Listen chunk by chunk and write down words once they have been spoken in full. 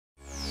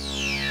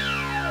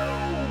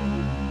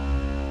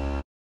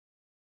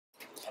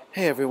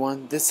Hey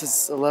everyone, this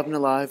is 11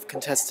 Alive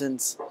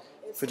contestant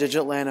for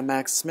Digital Atlanta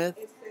Max Smith.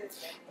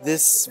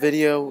 This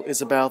video is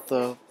about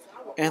the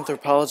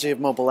anthropology of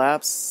mobile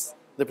apps.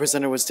 The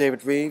presenter was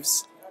David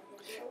Reeves.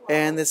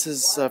 And this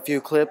is a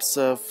few clips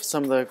of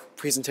some of the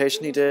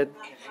presentation he did,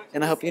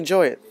 and I hope you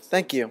enjoy it.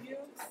 Thank you.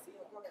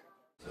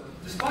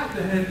 Despite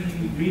the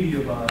heavy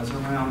media buzz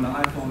around the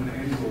iPhone and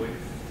Android,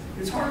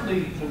 it's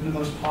hardly the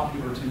most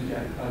popular two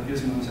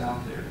gizmos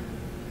out there.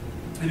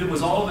 If it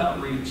was all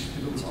about reach,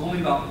 if it was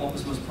only about what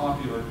was most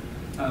popular,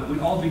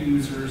 we'd all be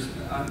users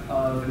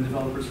of and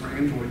developers for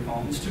Android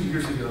phones. 2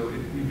 years ago,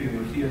 we'd be a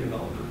Nokia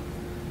developer.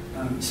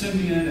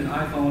 Symbian and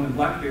iPhone and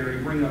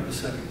BlackBerry bring up the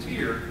second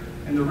tier,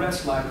 and the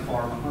rest lag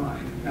far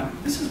behind. Now,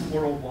 this is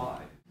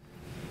worldwide.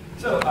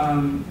 So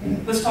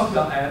let's talk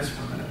about ads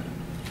for a minute.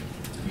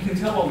 You can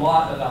tell a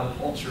lot about a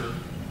culture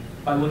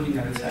by looking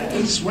at its ads.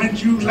 It's when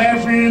you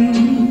laughing.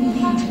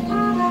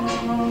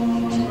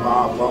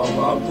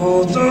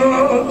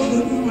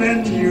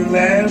 When you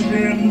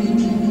laughing.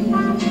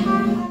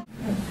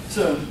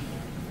 So,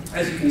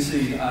 as you can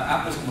see,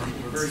 Apple's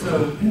commercials are very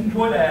so.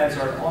 Android ads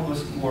are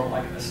almost more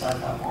like a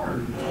sci-fi horror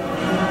movie.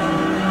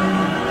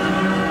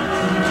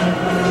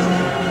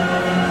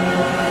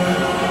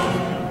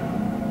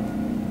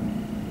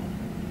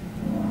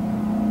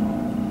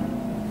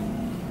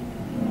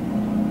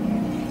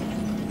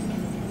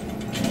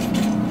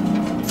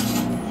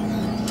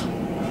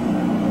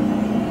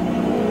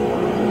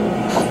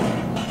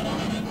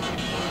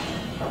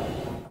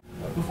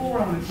 Before,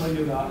 I'm going to tell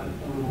you about a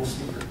little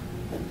secret.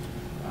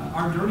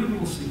 Our dirty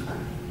little secret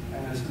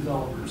as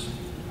developers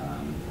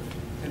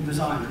and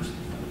designers,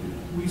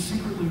 we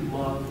secretly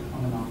love a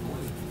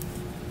monopoly.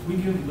 We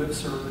give lip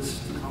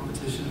service to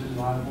competition and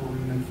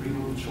rivalry and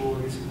freedom of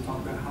choice, and we talk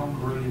about how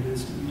great it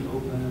is to be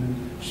open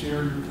and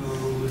share your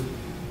code.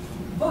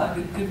 But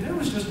if there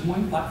was just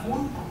one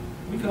platform,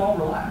 we could all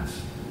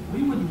relax.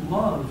 We would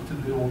love to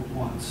build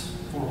once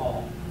for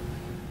all.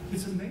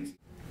 It's amazing.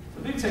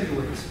 The big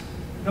takeaways: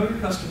 know your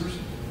customers,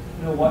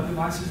 know what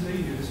devices they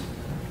use,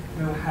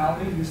 know how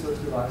they use those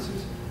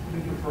devices,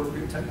 pick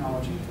appropriate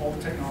technology. All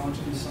the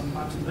technology is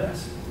sometimes the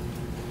best.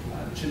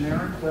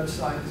 Generic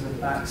website is a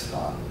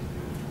backstop.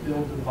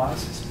 Build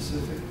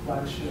device-specific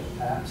flagship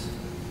apps,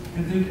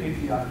 and think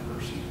API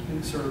first.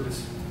 Think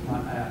service,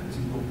 not app, as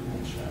you build your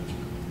mobile strategy.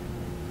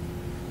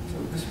 So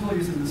this really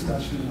is a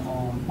discussion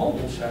on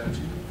mobile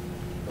strategy.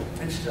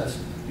 It's just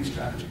the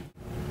strategy.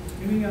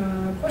 Any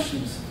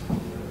questions?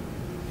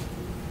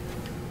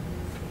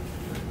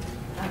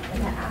 In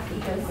the app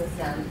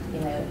ecosystem,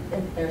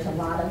 there's a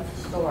lot of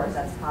stores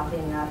that's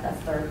popping up as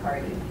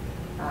third-party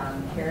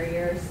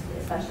carriers,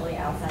 especially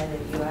outside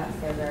of the U.S.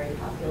 They're very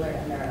popular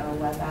in their own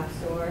web app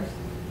stores.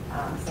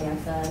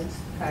 Samsung's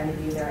trying to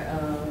do their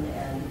own,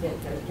 and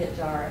there's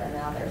GitJar, and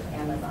now there's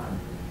Amazon.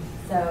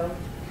 So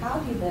how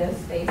do those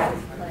spaces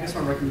play? I guess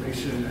my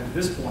recommendation at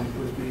this point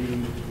would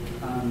be,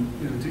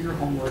 do your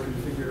homework and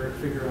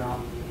figure out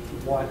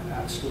what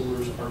app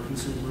stores are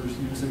consumers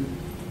using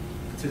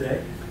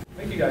today.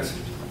 Thank you, guys.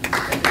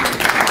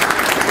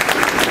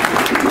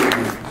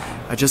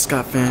 I just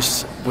got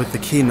finished with the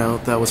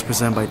keynote that was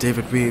presented by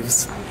David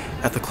Reeves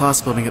at the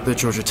Kloss Building at the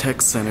Georgia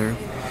Tech Center.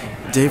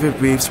 David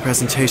Reeves'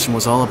 presentation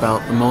was all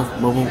about the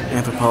mobile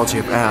anthropology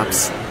of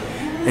apps,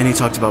 and he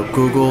talked about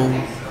Google,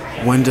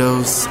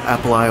 Windows,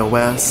 Apple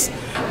iOS,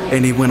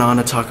 and he went on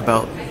to talk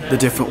about the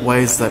different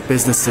ways that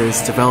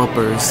businesses,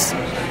 developers,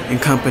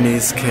 and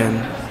companies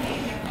can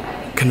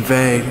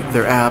convey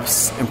their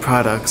apps and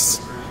products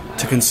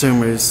to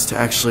consumers to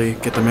actually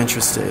get them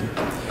interested.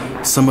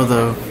 Some of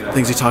the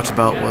things he talked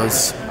about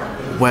was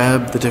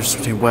web, the difference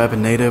between web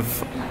and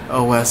native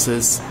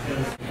OSs,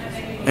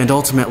 and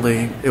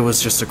ultimately it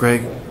was just a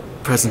great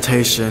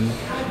presentation.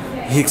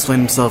 He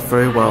explained himself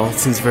very well,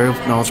 seems very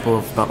knowledgeable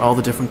about all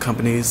the different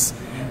companies,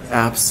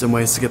 apps, and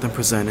ways to get them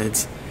presented.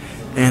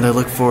 And I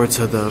look forward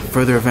to the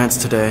further events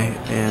today,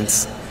 and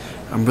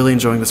I'm really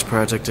enjoying this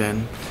project,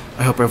 and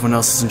I hope everyone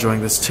else is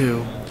enjoying this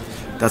too.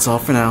 That's all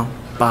for now.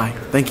 Bye.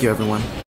 Thank you, everyone.